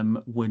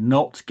We're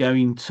not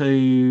going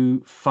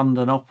to fund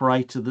an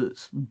operator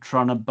that's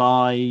trying to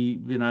buy,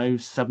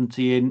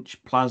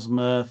 70-inch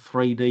plasma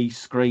 3D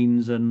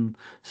screens and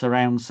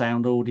surround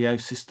sound audio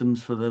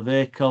systems for the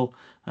vehicle.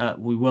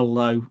 We will,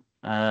 though,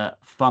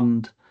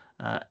 fund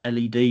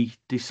LED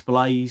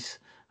displays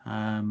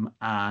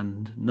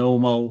and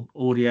normal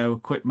audio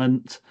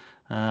equipment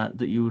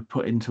that you would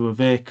put into a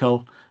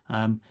vehicle.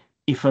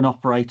 If an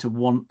operator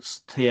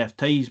wants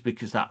TFTs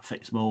because that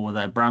fits more with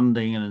their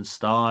branding and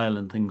style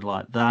and things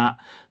like that,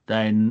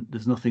 then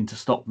there's nothing to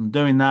stop them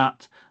doing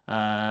that.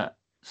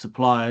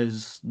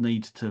 Suppliers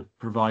need to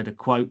provide a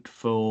quote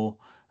for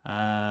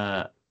LED,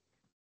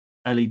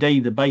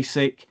 the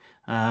basic,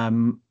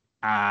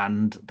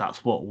 and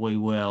that's what we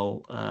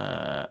will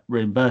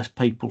reimburse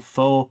people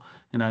for.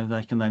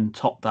 They can then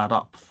top that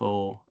up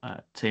for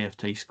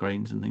TFT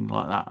screens and things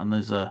like that. And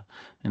there's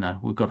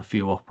we've got a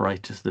few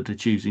operators that are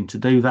choosing to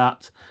do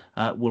that.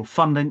 We'll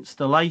fund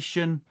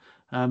installation.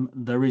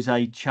 There is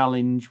a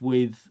challenge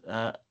with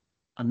a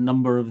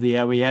number of the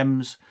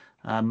OEMs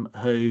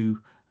who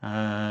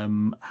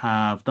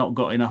have not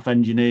got enough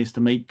engineers to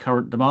meet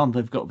current demand.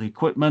 They've got the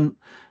equipment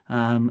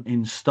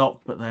in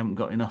stock, but they haven't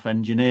got enough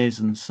engineers,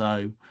 and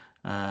so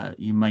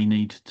you may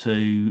need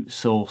to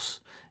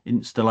source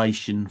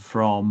installation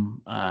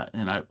from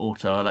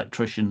auto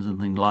electricians and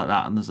things like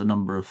that. And there's a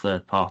number of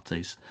third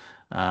parties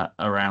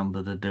around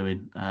that are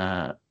doing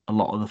a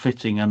lot of the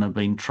fitting and have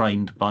been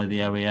trained by the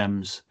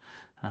OEMs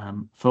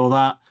for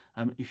that.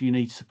 If you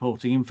need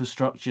supporting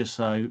infrastructure,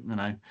 so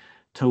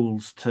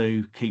tools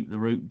to keep the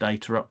route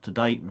data up to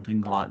date and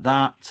things like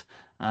that,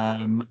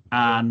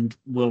 and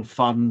we'll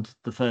fund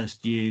the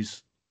first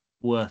year's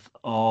worth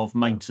of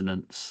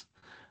maintenance.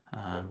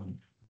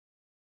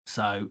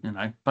 So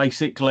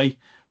basically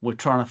we're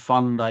trying to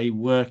fund a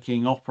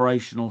working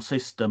operational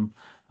system.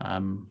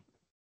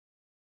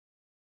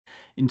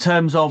 In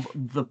terms of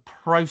the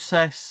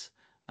process,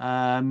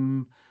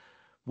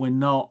 we're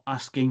not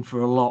asking for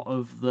a lot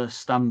of the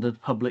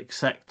standard public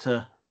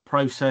sector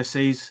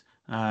processes.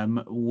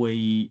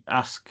 We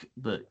ask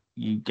that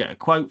you get a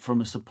quote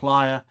from a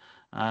supplier.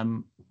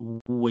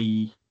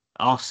 We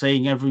are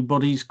seeing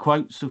everybody's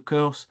quotes, of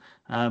course,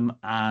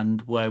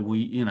 and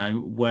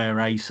where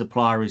a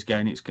supplier is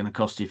going, it's going to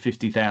cost you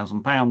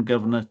 £50,000,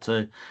 governor,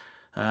 to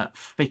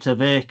fit a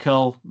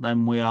vehicle,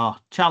 then we are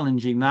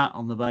challenging that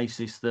on the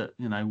basis that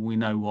we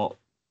know what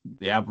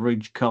the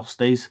average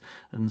cost is,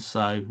 and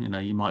so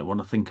you might want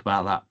to think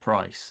about that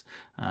price,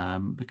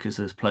 because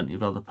there's plenty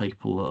of other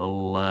people that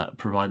will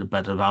provide a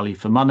better value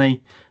for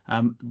money.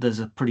 There's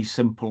a pretty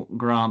simple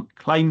grant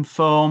claim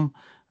form.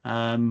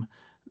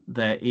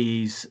 There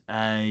is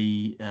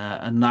and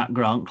that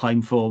grant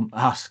claim form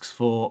asks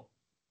for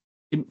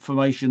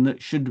information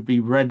that should be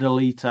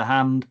readily to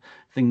hand.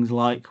 Things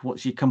like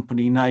what's your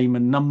company name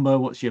and number,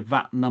 what's your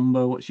VAT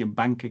number, what's your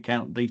bank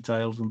account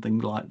details, and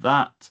things like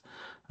that.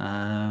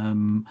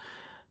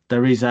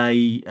 There is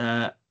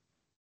a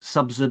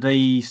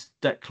subsidies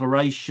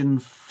declaration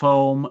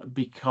form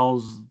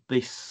because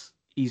this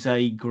is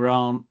a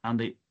grant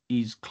and it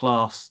is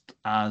classed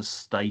as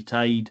state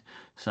aid.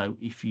 So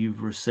if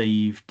you've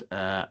received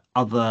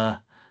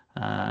other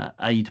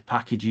aid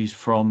packages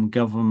from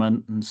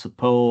government and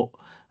support,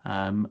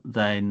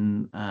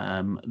 then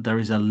there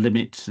is a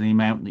limit to the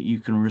amount that you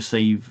can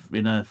receive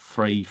in a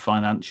 3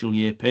 financial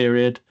year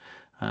period.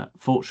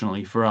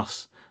 Fortunately for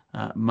us,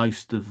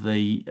 most of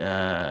the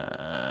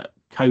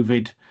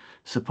COVID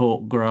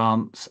support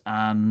grants,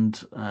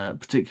 and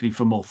particularly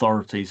from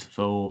authorities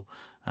for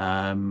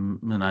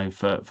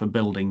for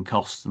building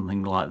costs and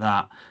things like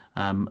that,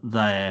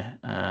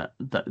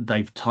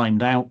 they've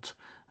timed out.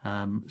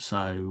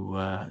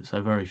 So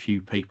very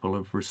few people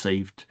have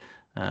received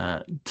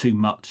too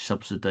much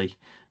subsidy,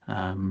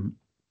 and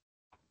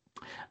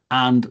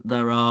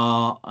there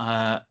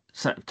are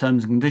set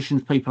terms and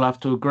conditions people have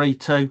to agree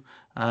to.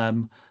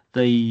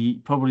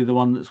 Probably the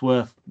one that's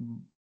worth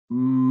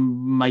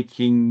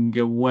making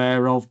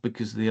aware of,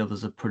 because the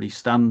others are pretty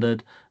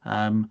standard,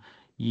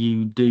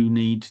 you do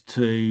need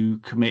to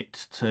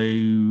commit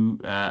to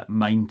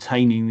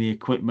maintaining the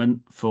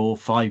equipment for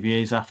 5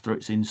 years after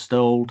it's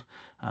installed.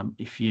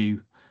 If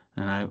you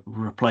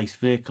replace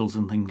vehicles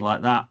and things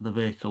like that, the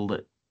vehicle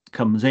that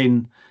comes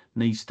in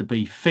needs to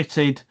be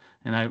fitted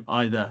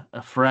either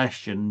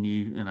afresh, and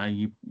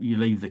you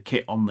leave the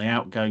kit on the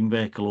outgoing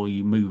vehicle, or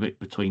you move it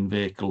between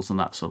vehicles and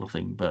that sort of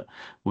thing. But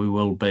we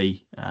will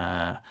be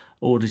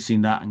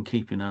auditing that and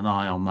keeping an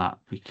eye on that,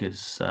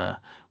 because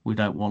we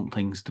don't want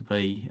things to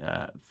be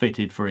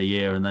fitted for a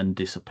year and then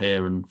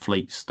disappear, and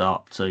fleets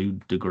start to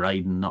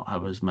degrade and not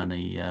have as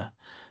many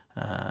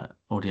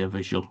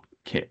audiovisual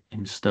kit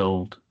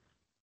installed.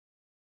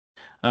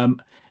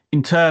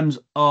 In terms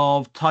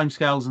of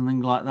timescales and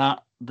things like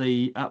that,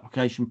 the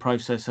application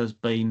process has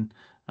been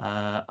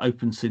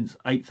open since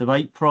 8th of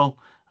April.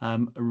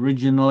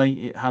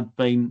 Originally, it had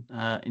been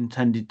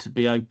intended to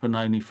be open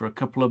only for a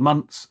couple of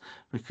months,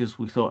 because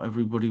we thought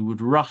everybody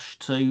would rush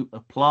to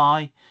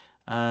apply.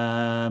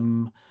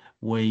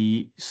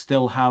 We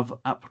still have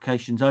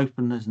applications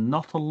open. There's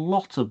not a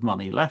lot of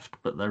money left,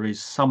 but there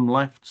is some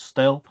left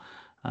still.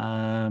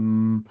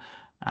 And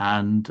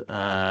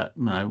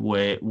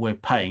we're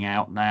paying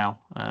out now.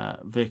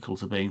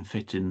 Vehicles are being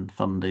fitted and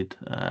funded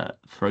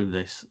through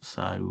this,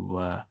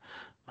 so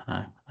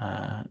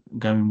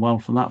going well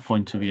from that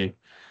point of view.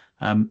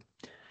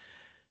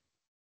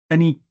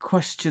 Any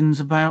questions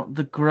about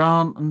the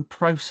grant and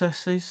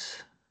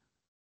processes?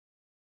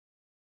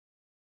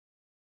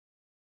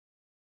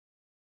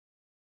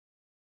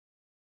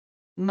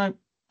 No.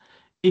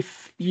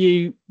 If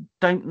you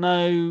don't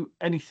know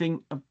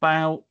anything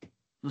about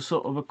the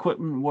sort of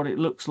equipment, what it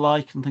looks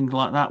like and things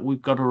like that,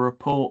 we've got a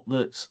report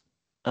that's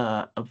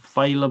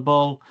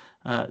available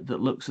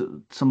that looks at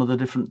some of the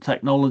different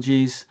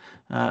technologies,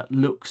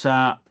 looks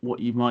at what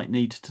you might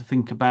need to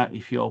think about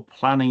if you're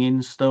planning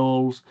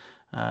installs,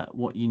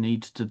 what you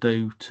need to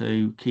do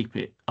to keep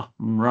it up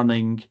and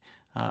running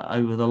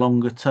over the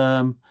longer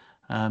term.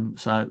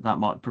 So that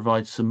might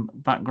provide some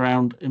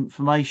background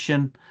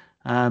information.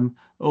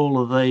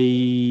 All of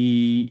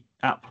the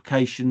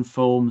application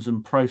forms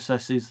and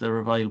processes, they're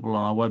available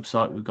on our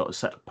website. We've got a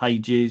set of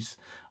pages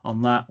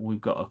on that.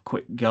 We've got a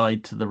quick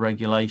guide to the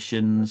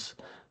regulations,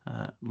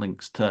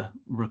 links to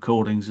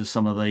recordings of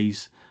some of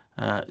these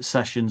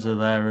sessions are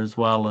there as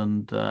well,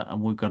 and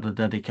we've got a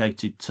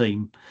dedicated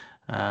team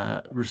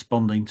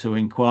responding to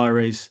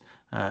inquiries.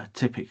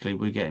 Typically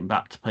we're getting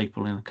back to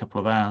people in a couple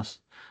of hours,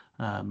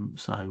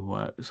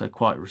 so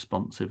quite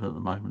responsive at the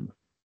moment.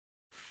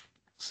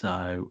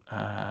 So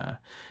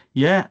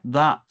yeah,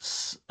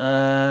 that's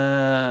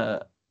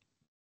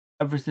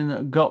everything that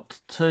I've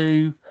got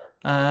to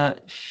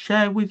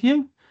share with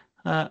you.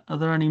 Are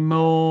there any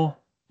more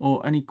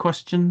or any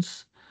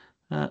questions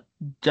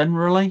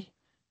generally?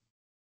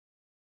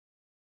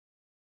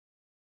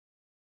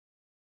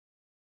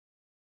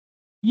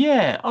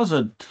 Yeah,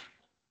 Ozard.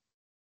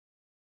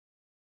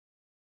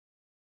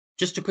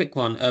 Just a quick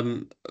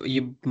one.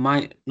 You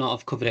might not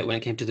have covered it when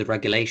it came to the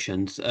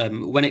regulations.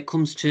 When it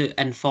comes to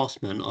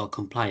enforcement or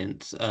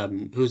compliance,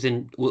 would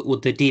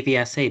the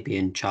DVSA be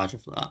in charge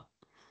of that?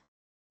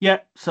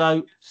 Yeah,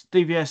 so it's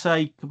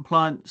DVSA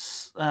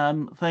compliance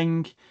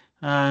thing.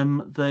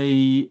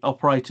 The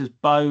operators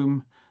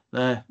BOEM,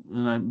 the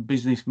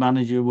business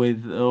manager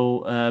with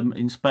or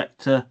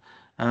inspector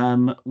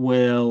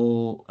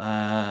will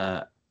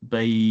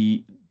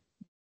be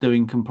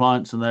doing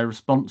compliance, and they're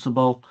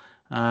responsible.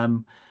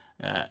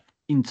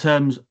 In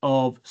terms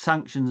of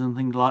sanctions and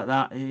things like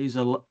that, it is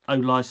a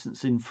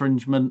license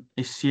infringement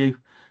issue,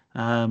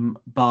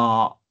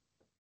 but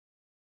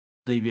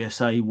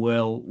DVSA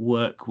will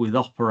work with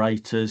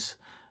operators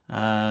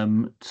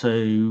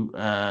to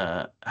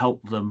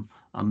help them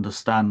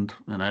understand,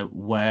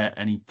 where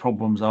any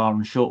problems are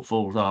and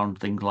shortfalls are and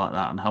things like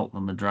that, and help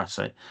them address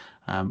it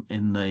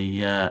in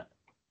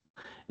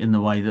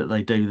the way that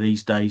they do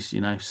these days.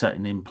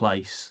 Setting in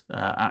place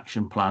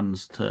action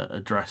plans to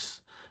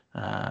address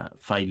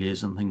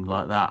failures and things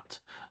like that.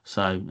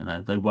 So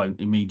they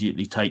won't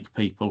immediately take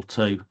people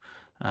to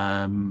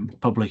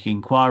public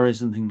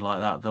inquiries and things like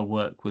that. They'll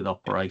work with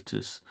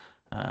operators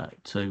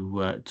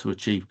to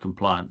achieve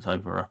compliance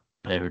over a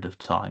period of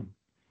time.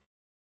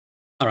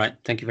 All right,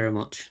 thank you very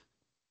much.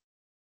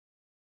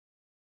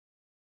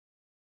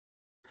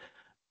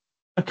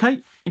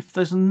 Okay, if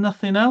there's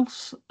nothing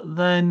else,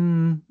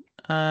 then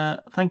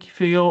thank you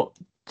for your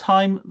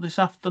time this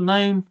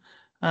afternoon.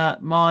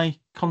 My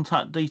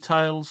contact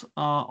details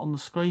are on the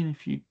screen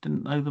if you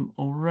didn't know them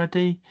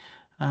already.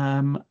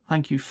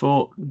 Thank you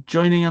for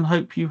joining, and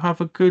hope you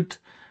have a good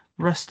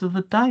rest of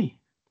the day.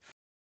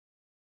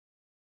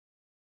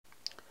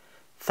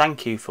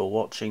 Thank you for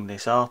watching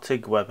this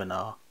RTIG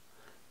webinar.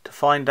 To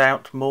find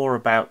out more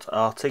about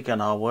RTIG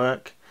and our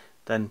work,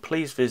 then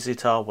please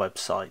visit our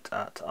website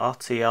at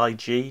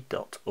rtig.org.uk.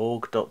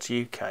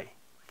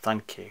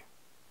 Thank you.